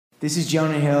This is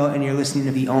Jonah Hill, and you're listening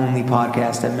to the only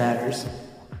podcast that matters.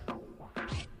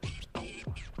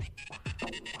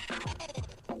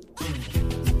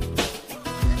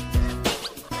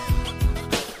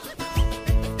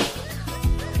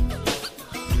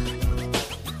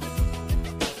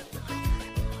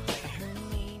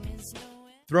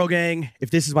 Throw gang, if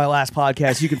this is my last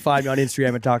podcast, you can find me on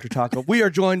Instagram at Dr. Taco. We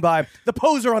are joined by the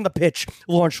poser on the pitch,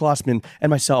 Lawrence Schlossman, and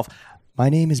myself. My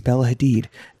name is Bella Hadid,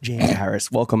 James Harris.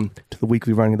 Welcome to the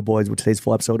weekly Running of the Boys, with today's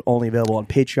full episode only available on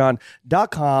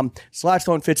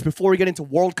patreon.com/ThrowingFits. Before we get into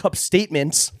World Cup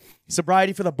statements,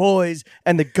 sobriety for the boys,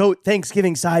 and the GOAT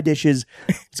Thanksgiving side dishes,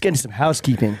 let's get into some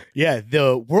housekeeping. Yeah,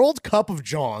 the World Cup of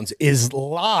Johns is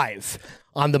live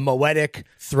on the Moetic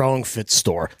Throwing Fit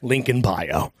store. Link in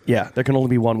bio. Yeah, there can only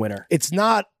be one winner. It's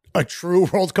not a true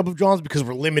World Cup of Johns because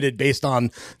we're limited based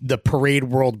on the Parade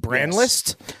World brand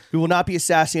list. We will not be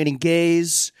assassinating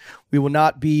gays. We will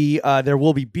not be, there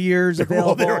will be beers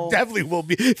available. There definitely will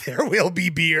be. There will be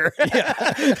beer.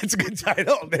 Yeah. That's a good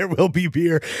title. There will be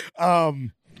beer.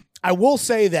 I will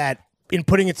say that in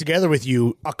putting it together with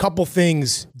you, a couple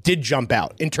things did jump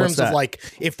out in terms of like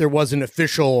if there was an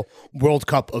official World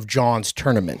Cup of Johns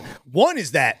tournament. One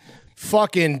is that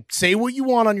fucking say what you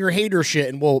want on your hater shit,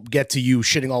 and we'll get to you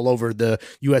shitting all over the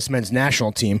U.S. men's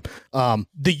national team.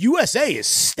 The USA is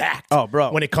stacked. Oh,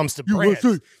 bro. When it comes to brands.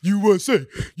 USA.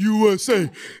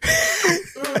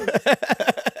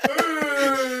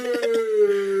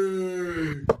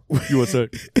 USA.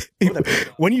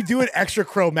 When you do an extra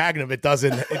Cro-Magnon, it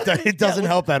doesn't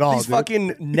help at all. These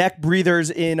fucking neck breathers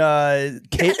in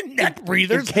neck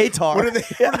breathers in Qatar. What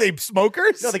are they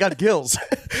smokers? No, they got gills.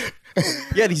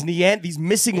 Yeah, these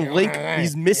missing link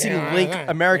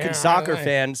American soccer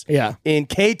fans in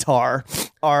Qatar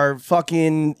are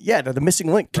fucking they're the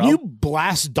missing link. Can you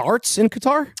blast darts in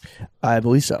Qatar? I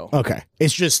believe so. Okay.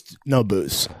 It's just no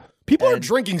booze. People are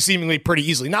drinking seemingly pretty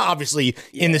easily. Not obviously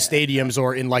in the stadiums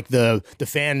or in like the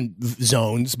fan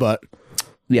zones, but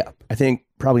yeah, I think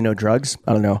probably no drugs.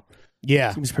 I don't know.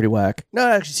 Yeah. Seems pretty whack. No,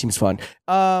 it actually seems fun.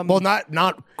 Well, not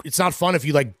it's not fun if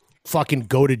you like fucking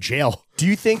go to jail. Do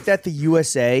you think that the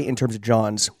USA, in terms of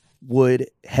Johns, would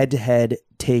head-to-head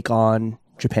take on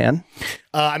Japan?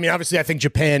 I mean, obviously, I think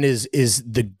Japan is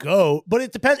the GOAT, but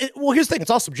it depends. Well, here's the thing. It's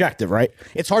all subjective, right?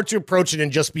 It's hard to approach it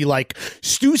and just be like,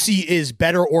 Stussy is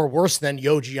better or worse than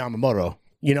Yoji Yamamoto.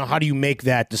 You know, how do you make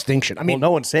that distinction? I mean, well,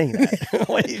 no one's saying that.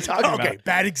 What are you talking about? Okay,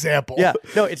 bad example. Yeah,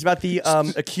 no, it's about the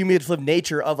accumulative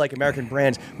nature of like American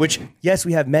brands, which, yes,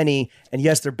 we have many, and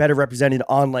yes, they're better represented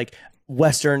on like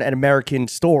Western and American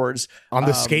stores. On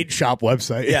the skate shop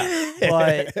website. Yeah,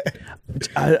 but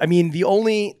I mean,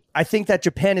 I think that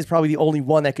Japan is probably the only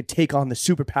one that could take on the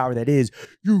superpower that is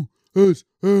USA.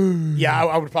 Yeah,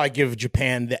 I would probably give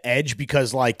Japan the edge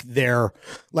because like they're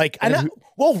like,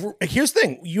 well, here's the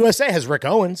thing. USA has Rick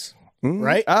Owens,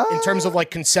 right? In terms of like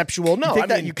conceptual. No, I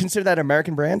mean, you consider that an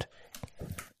American brand?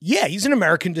 Yeah, he's an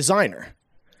American designer.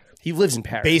 He lives in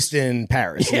Paris. Based in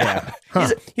Paris. Yeah.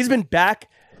 Huh. He's been back.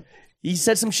 He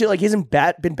said some shit like he hasn't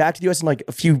been back to the U.S. in like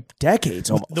a few decades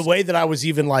almost. The way that I was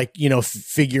even like,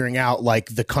 figuring out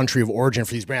like the country of origin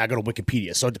for these brands, I go to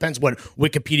Wikipedia. So it depends what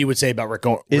Wikipedia would say about Rick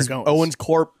Owens. Is Owens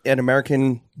Corp an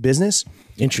American business?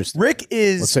 Interesting. Rick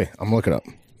is... Let's see. I'm looking up.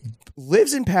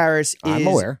 Lives in Paris. I'm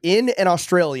aware. In and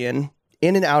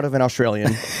out of an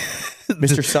Australian.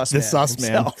 Mr. Sussman. The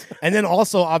Sussman. And then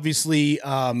also, obviously,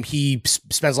 he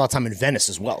spends a lot of time in Venice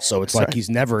as well. So it's like he's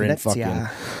never in fucking...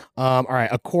 all right.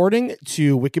 According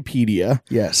to Wikipedia...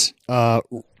 Yes. Do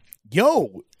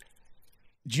you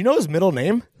know his middle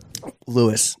name?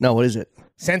 Louis. No, what is it?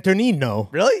 Santernino.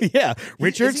 Really? Yeah.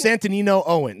 Richard Santernino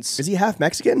Owens. Is he half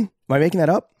Mexican? Am I making that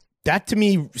up? That to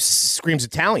me screams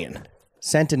Italian.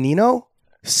 Santernino?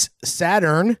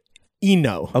 Saturn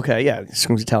Eno. Okay, yeah,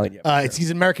 screams Italian. Yeah,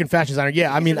 he's an American fashion designer.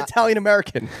 Yeah, I mean, Italian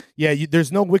American. Yeah,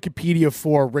 there's no Wikipedia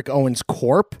for Rick Owens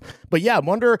Corp. But yeah, I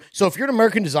wonder. So if you're an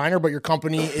American designer, but your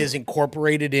company is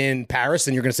incorporated in Paris,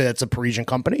 then you're going to say that's a Parisian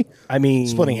company. I mean,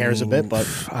 splitting hairs a bit, but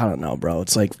I don't know, bro.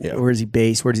 It's like, where is he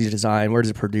based? Where does he design? Where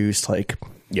does it produce? Like,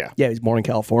 yeah, he's born in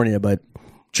California, but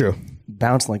true,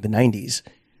 bounced in like the 90s.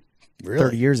 Really?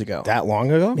 30 years ago. That long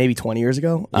ago? Maybe 20 years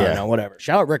ago? I don't know, whatever.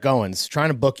 Shout out Rick Owens. Trying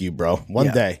to book you, bro. One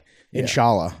day.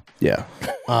 Inshallah. Yeah.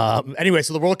 Anyway,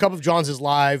 so the World Cup of Johns is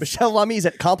live. Michelle Lummi's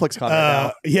at ComplexCon right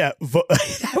now. Yeah.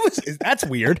 That's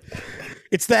weird.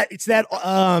 It's that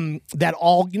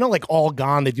all, like All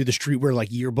Gone, they do the streetwear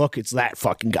like yearbook. It's that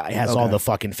fucking guy has all the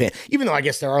fucking fan. Even though I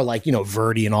guess there are like,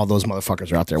 Verdi and all those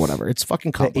motherfuckers are out there, whatever. It's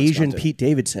fucking complex. The Asian Pete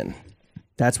Davidson.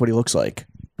 That's what he looks like.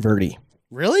 Verdi.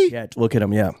 Really? Yeah, look at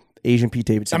him, yeah. Asian Pete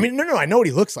Davidson. I mean, no, I know what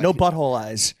he looks like. no butthole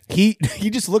eyes. He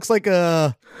just looks like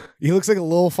a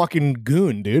little fucking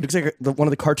goon, dude. Looks like one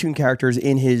of the cartoon characters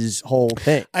in his whole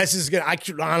thing. This is good. I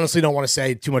honestly don't want to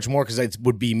say too much more because it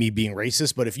would be me being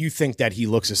racist. But if you think that he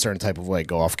looks a certain type of way,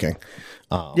 go off, King.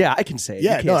 Yeah, I can say it. You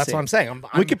Yeah, can't no, that's say what it. I'm saying.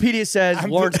 Wikipedia says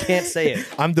Lawrence can't say it.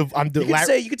 I'm the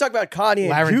You can talk about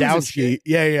Kanye and Jews and shit. Larendowski.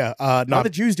 Yeah. How No, are the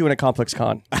Jews doing at Complex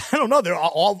Con? I don't know. They're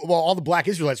all the black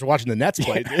Israelites are watching the Nets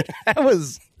play, dude. That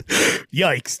was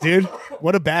yikes, dude.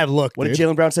 What a bad look. What dude. did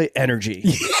Jalen Brown say?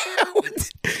 Energy.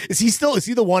 Is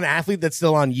he the one athlete that's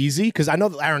still on Yeezy? Because I know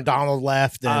that Aaron Donald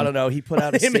left. And I don't know. He put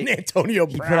out a him and Antonio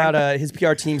Brown. He put out his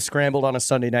PR team scrambled on a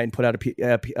Sunday night and put out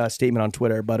a statement on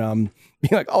Twitter. But being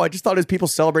like, I just thought it was people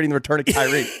celebrating the return of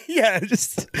Kyrie. Yeah,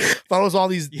 just thought it was all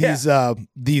these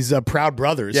proud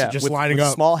brothers just with lining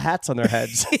up. small hats on their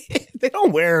heads. They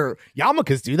don't wear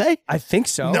yarmulkes, do they? I think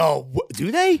so. No,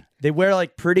 do they? They wear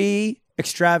like pretty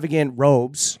extravagant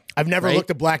robes. I've never Right? looked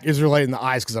a black Israelite in the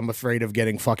eyes because I'm afraid of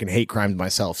getting fucking hate crimed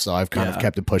myself. So I've kind of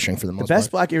kept it pushing for the most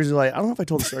Best part. black Israelite. I don't know if I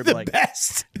told the story, but like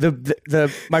Best.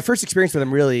 the my first experience with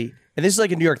him really, and this is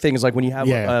like a New York thing, is like when you have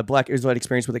a black Israelite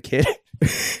experience with a kid.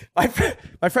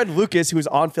 my friend Lucas, who was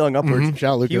on Filling Upwards,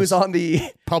 Shout out Lucas. he was on the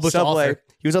Published subway. author.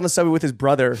 He was on the subway with his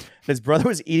brother. And his brother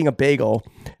was eating a bagel.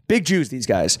 Big Jews, these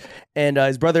guys. And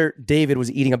his brother David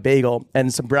was eating a bagel.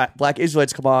 And some black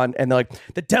Israelites come on, and they're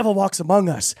like, "The devil walks among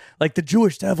us, like the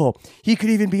Jewish devil. He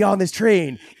could even be on this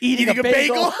train eating a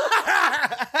bagel."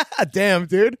 Damn,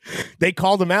 dude. They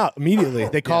called him out immediately.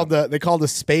 They called a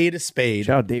spade a spade.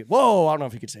 Shout out David. Whoa, I don't know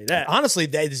if you could say that. Honestly,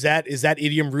 is that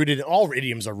idiom rooted? All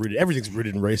idioms are rooted. Everything's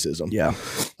rooted in racism. Yeah.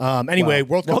 Anyway,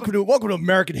 World Cup. Welcome to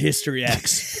American History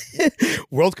X.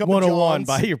 World Cup 101 of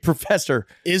by Johns your professor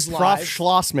is Prof. live.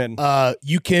 Schlossman.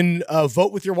 You can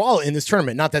vote with your wallet in this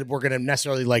tournament. Not that we're going to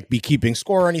necessarily like be keeping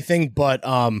score or anything, but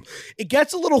it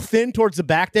gets a little thin towards the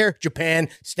back there. Japan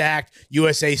stacked,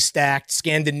 USA stacked,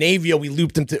 Scandinavia we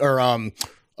looped them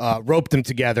roped them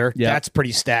together. Yeah. That's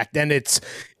pretty stacked. Then it's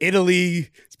Italy.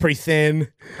 It's pretty thin.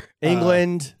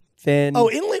 England, thin. Oh,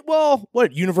 Italy. Well,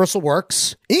 what Universal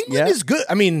Works? England is good.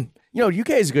 I mean. UK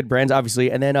is a good brand,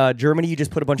 obviously. And then Germany, you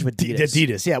just put a bunch of Adidas.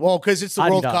 Adidas, yeah. Well, because it's the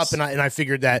World Adidas. Cup, and I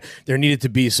figured that there needed to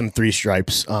be some three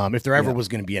stripes. If there ever was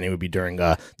going to be any, it would be during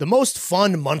the most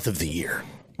fun month of the year.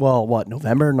 Well, what,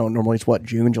 November? No, normally it's what,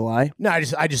 June, July? No,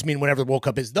 I just mean whenever the World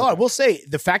Cup is. Though I will say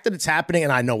the fact that it's happening,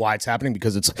 and I know why it's happening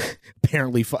because it's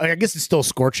apparently. I guess it's still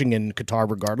scorching in Qatar,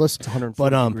 regardless. It's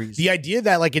 140 degrees. The idea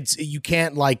that like you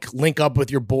can't like link up with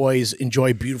your boys,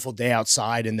 enjoy a beautiful day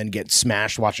outside, and then get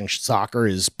smashed watching soccer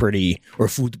is pretty, or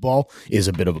football is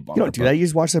a bit of a bummer. You don't do that. You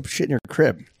just watch that shit in your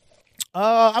crib.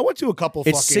 I went to a couple.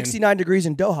 It's 69 degrees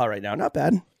in Doha right now. Not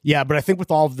bad. Yeah, but I think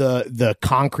with all of the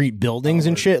concrete buildings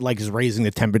and shit, like is raising the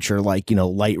temperature, like,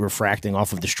 light refracting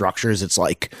off of the structures, it's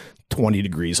like 20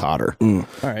 degrees hotter. All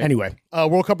right. Anyway,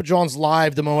 World Cup of Johns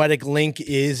live. The Moetic link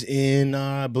is in,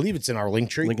 I believe it's in our link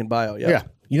tree. Link in bio, yeah. Yeah,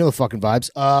 you know the fucking vibes.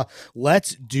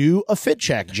 Let's do a fit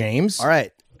check, James. All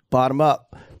right. Bottom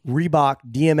up. Reebok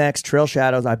DMX Trail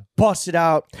Shadows. I busted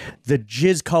out the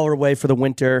jizz colorway for the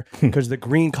winter because the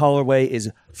green colorway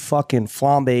is fucking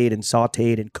flambéed and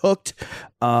sauteed and cooked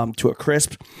to a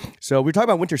crisp. So we're talking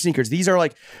about winter sneakers. These are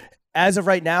like, as of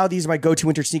right now, these are my go-to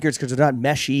winter sneakers because they're not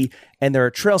meshy and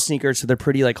they're trail sneakers, so they're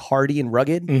pretty like hardy and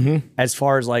rugged as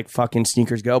far as like fucking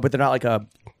sneakers go. But they're not like a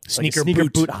Sneaker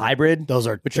boot boot. hybrid. Those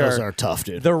are tough,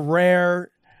 dude. The rare.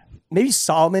 Maybe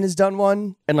Solomon has done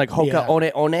one, and like Hoka Yeah.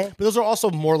 One. But those are also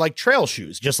more like trail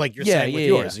shoes, just like you're saying with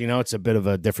yours. It's a bit of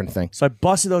a different thing. So I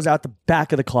busted those out the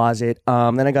back of the closet.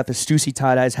 Then I got the Stussy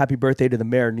tie-dyes. Happy birthday to the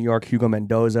mayor of New York, Hugo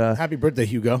Mendoza. Happy birthday,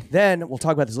 Hugo. Then we'll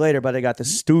talk about this later, but I got the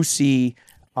Stussy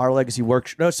Our Legacy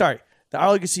Workshop. No, sorry. The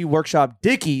Our Legacy Workshop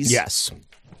Dickies. Yes.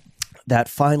 That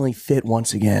finally fit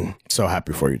once again. So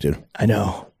happy for you, dude. I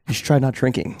know. You should try not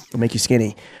drinking. It'll make you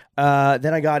skinny.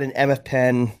 Then I got an MF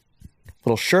Pen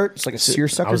little shirt. It's like a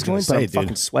seersucker's joint, but I'm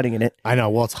fucking sweating in it. I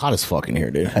know. Well, it's hot as fuck in here,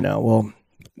 dude. I know. Well,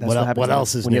 that's what happens what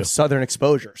else is when new? you have southern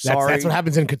exposure. Sorry. That's what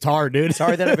happens in Qatar, dude.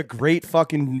 Sorry that I have a great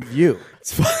fucking view.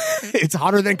 It's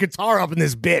hotter than Qatar up in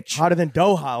this bitch. Hotter than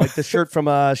Doha, like the shirt from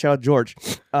shout out George.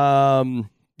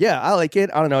 Yeah, I like it.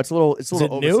 I don't know. It's a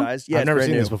little new? oversized. Yeah, I've it's never brand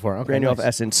seen new. this before. Okay, brand new nice. off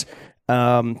Essence.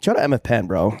 Shout out MF Pen,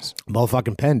 bro.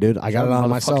 Motherfucking pen, dude. I got it on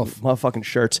myself. Motherfucking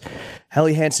shirts.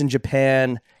 Helly Hansen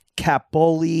Japan,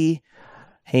 Capoli,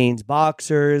 Hanes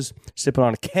boxers, sipping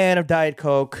on a can of Diet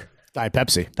Coke. Diet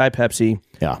Pepsi. Diet Pepsi.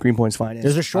 Yeah. Greenpoint's Finest.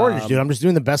 There's a shortage, dude. I'm just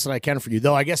doing the best that I can for you.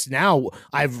 Though I guess now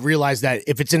I've realized that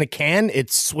if it's in a can,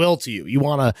 it's swill to you. You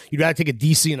gotta take a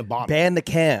DC in a bottle. Ban the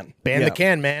can. Ban the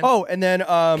can, man. Oh, and then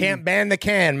Can't ban the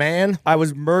can, man. I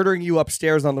was murdering you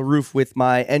upstairs on the roof with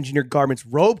my Engineered Garments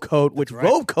robe coat, which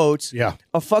robe coats,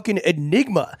 a fucking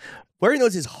enigma. Wearing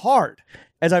those is hard,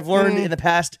 as I've learned in the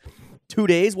past 2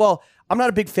 days. Well, I'm not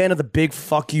a big fan of the big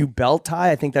fuck you belt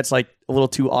tie. I think that's like a little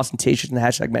too ostentatious in the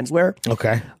 #menswear.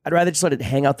 Okay. I'd rather just let it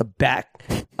hang out the back.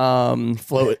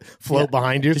 Float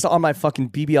behind you. Just on my fucking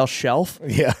BBL shelf.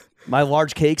 Yeah. My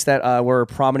large cakes that were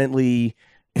prominently,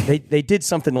 they did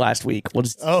something last week. We'll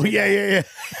just, Oh, yeah.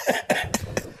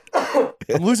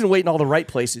 I'm losing weight in all the right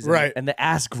places. Right. And the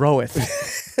ass groweth.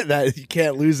 That you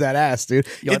can't lose that ass, dude.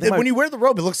 Yo, I think When you wear the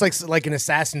robe, it looks like an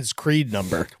Assassin's Creed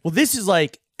number. Well, this is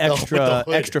like with the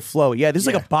hood. extra flow. Yeah, this is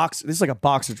like a box. This is like a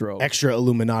boxer's robe. Extra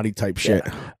Illuminati type shit.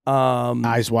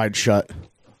 Eyes wide shut.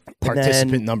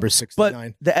 Participant number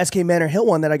 69. But the SK Manor Hill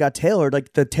one that I got tailored,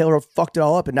 like the tailor fucked it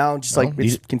all up, and now I'm just like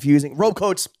it's confusing. Robe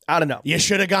coats, I don't know. You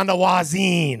should have gone to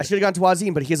Wazin. I should have gone to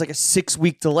Wazin, but he has like a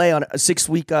 6-week delay on a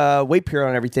 6-week wait period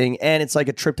on everything, and it's like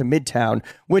a trip to Midtown,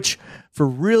 which for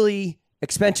really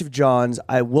expensive Johns,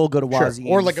 I will go to Wazin.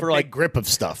 Or like a for big grip of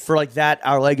stuff. for like that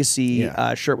Our Legacy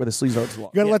shirt with the sleeves are long.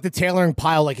 You gotta let the tailoring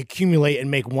pile like accumulate and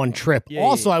make one trip.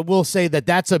 Also, I will say that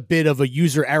that's a bit of a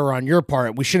user error on your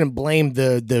part. We shouldn't blame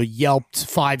the Yelped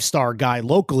 5-star guy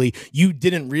locally. You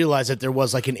didn't realize that there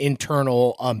was like an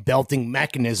internal belting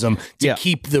mechanism to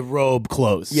keep the robe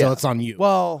closed. So it's on you.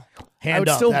 Well, Hand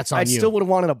up, that's on I you. still would have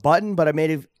wanted a button, but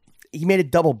he made it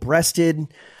double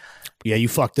breasted. Yeah, you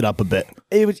fucked it up a bit.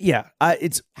 It was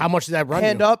it's How much did that run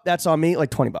hand you? up. That's on me,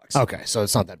 like $20. Okay, so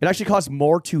it's not that It bad. actually costs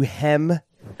more to hem.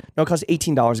 No, it costs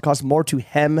 $18. It costs more to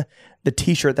hem the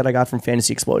T-shirt that I got from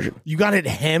Fantasy Explosion. You got it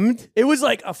hemmed? It was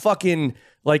like a fucking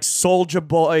like Soulja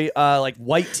Boy like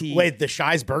white tee. Wait, the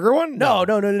Shies Burger one? no.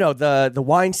 The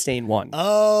Weinstein one.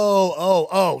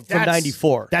 Oh. From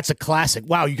 94. That's a classic.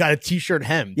 Wow, you got a t-shirt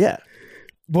hem. Yeah.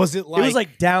 Was it like... It was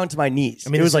like down to my knees.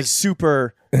 mean, it was this like is-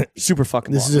 super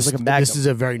fucking This long. is, It was like a magnum. this is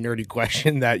a very nerdy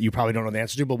question that you probably don't know the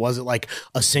answer to, but was it like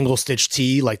a single stitch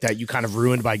tee like that you kind of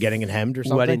ruined by getting it hemmed or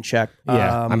something? Ooh, I didn't check.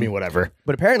 Yeah, I mean, whatever.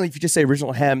 But apparently, if you just say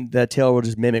original hem, the tailor will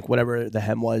just mimic whatever the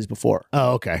hem was before.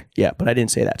 Oh, okay. Yeah, but I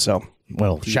didn't say that. So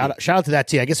Well, shout out to that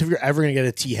tee. I guess if you're ever going to get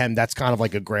a tee hem, that's kind of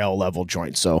like a Grail level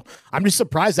joint. So I'm just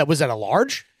surprised that was at a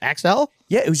large XL.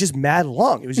 yeah, it was just mad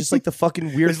long. It was just like the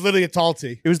fucking weird. It's literally a tall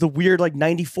tee. It was the weird like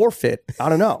 94 fit. I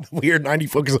don't know. Weird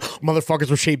 94 because motherfuckers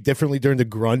were shaped differently during the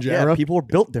grunge Yeah, era. people were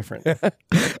built different.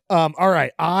 All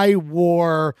right, I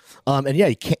wore, and yeah,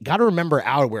 you got to remember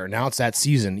outerwear. Now it's that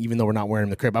season, even though we're not wearing them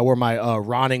in the crib. I wore my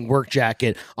Ronning work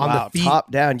jacket on Wow, the feet.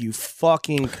 top down, you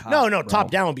fucking cock, No, bro. top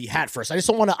down would be hat first. I just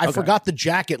don't want to. I forgot the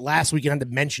jacket last week and had to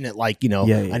mention it like, Yeah.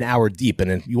 an hour deep.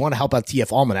 And then you want to help out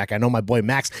TF Almanac. I know my boy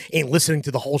Max ain't listening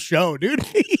to the whole show, dude.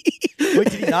 Wait,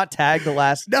 did he not tag the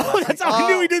last? No, that's how I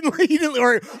knew he didn't,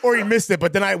 or he missed it.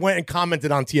 But then I went and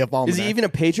commented on TF Almanac. Is he even a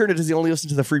patron, or does he only listen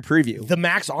to the free preview? The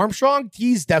Max Armstrong?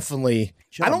 He's definitely.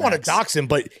 Shout I out don't want to Max. dox him,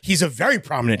 but he's a very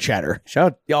prominent chatter.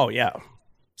 Shout out! Oh yeah,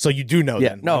 So you do know. yeah.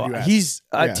 then, No, when you ask. he's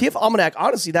Yeah. TF Almanac.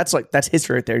 Honestly, that's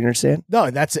history right there. You understand? No,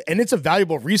 and it's a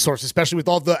valuable resource, especially with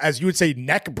all the, as you would say,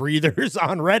 neck breathers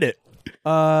on Reddit.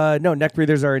 No, neck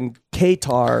breathers are in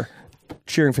Qatar,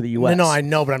 cheering for the U.S. No, I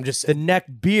know, but I'm just the neck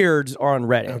beards are on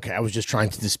Reddit. okay. I was just trying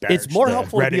to disparage. It's more the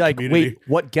helpful to Reddit be like, community. wait,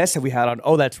 what guests have we had on?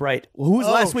 Oh, that's right. Well, who was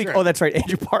Oh, last week? sure. Oh, that's right,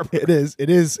 Andrew Barber. It is.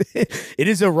 It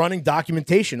is a running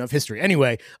documentation of history.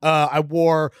 Anyway, I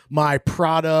wore my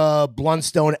Prada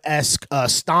Blundstone-esque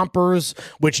stompers,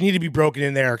 which need to be broken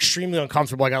in. They're extremely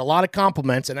uncomfortable. I got a lot of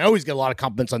compliments, and I always get a lot of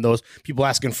compliments on those. People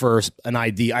asking for an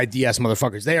ID, IDS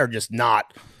motherfuckers. They are just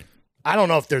not. I don't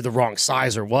know if they're the wrong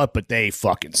size or what, but they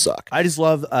fucking suck. I just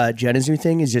love Jenna's new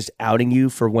thing is just outing you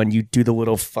for when you do the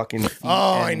little fucking. feet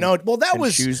I know. Well, that and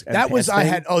was shoes and that was pants I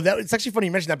thing. had. Oh, that it's actually funny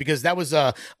you mentioned that because that was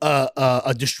a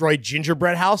destroyed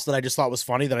gingerbread house that I just thought was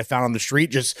funny that I found on the street,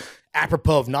 just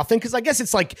apropos of nothing. Because I guess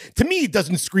it's like to me, it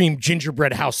doesn't scream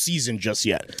gingerbread house season just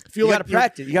yet. I feel You like gotta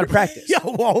practice. You gotta practice. Yeah,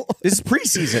 well, This is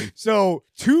preseason. so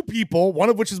two people, one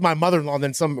of which is my mother-in-law, and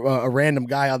then some a random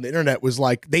guy on the internet was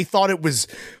like, they thought it was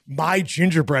my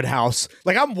gingerbread house.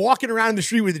 Like I'm walking around in the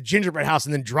street with a gingerbread house,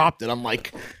 and then dropped it. I'm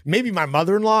like, maybe my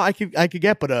mother-in-law I could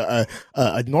get, but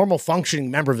a normal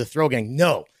functioning member of the throw gang,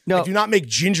 no. No. I do not make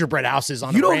gingerbread houses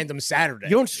on You a don't- random Saturday.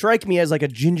 You don't strike me as like a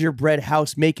gingerbread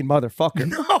house making motherfucker.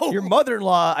 No. Your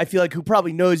mother-in-law, I feel like, who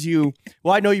probably knows you.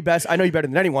 Well, I know you best. I know you better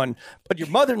than anyone. But your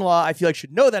mother-in-law, I feel like,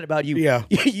 should know that about you. Yeah.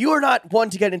 You are not one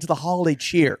to get into the holiday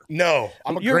cheer. No,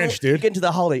 I'm a You're Grinch, You dude. get into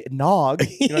the holiday nog.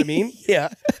 You know what I mean? Yeah.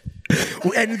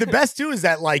 And the best too is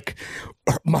that like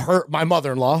my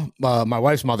mother-in-law, my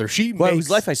wife's mother, she Well, makes whose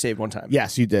life I saved one time.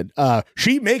 Yes, you did.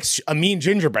 She makes a mean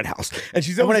gingerbread house, and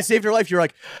she's And when I always saved her life, you're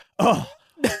like, oh,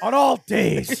 on all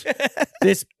days,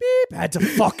 this beep had to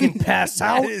fucking pass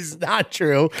out. that is not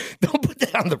true. Don't put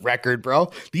that on the record,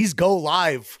 bro. These go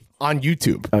live on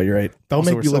YouTube. Oh, you're right. Don't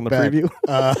Also, make we're me still look in the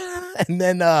bad. preview. And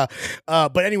then,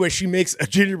 but anyway, she makes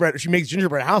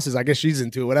gingerbread houses. I guess she's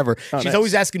into it, whatever. She's nice.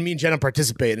 always asking me and Jen to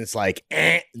participate, and it's like,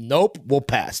 nope, we'll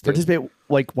pass. dude. Participate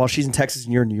like while she's in Texas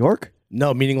and you're in New York?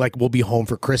 No, meaning like we'll be home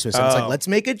for Christmas. And it's Oh. like, let's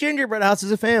make a gingerbread house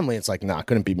as a family. It's like, nah,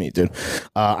 couldn't be me, dude.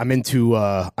 I'm into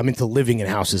living in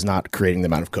houses, not creating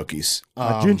them out of cookies.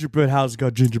 Gingerbread houses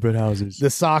got gingerbread houses. The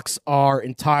socks are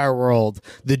entire world.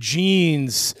 The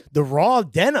jeans, the raw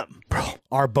denim,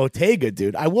 are Bottega,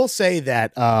 dude. I will say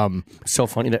that So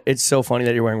funny that it's so funny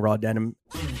that you're wearing raw denim.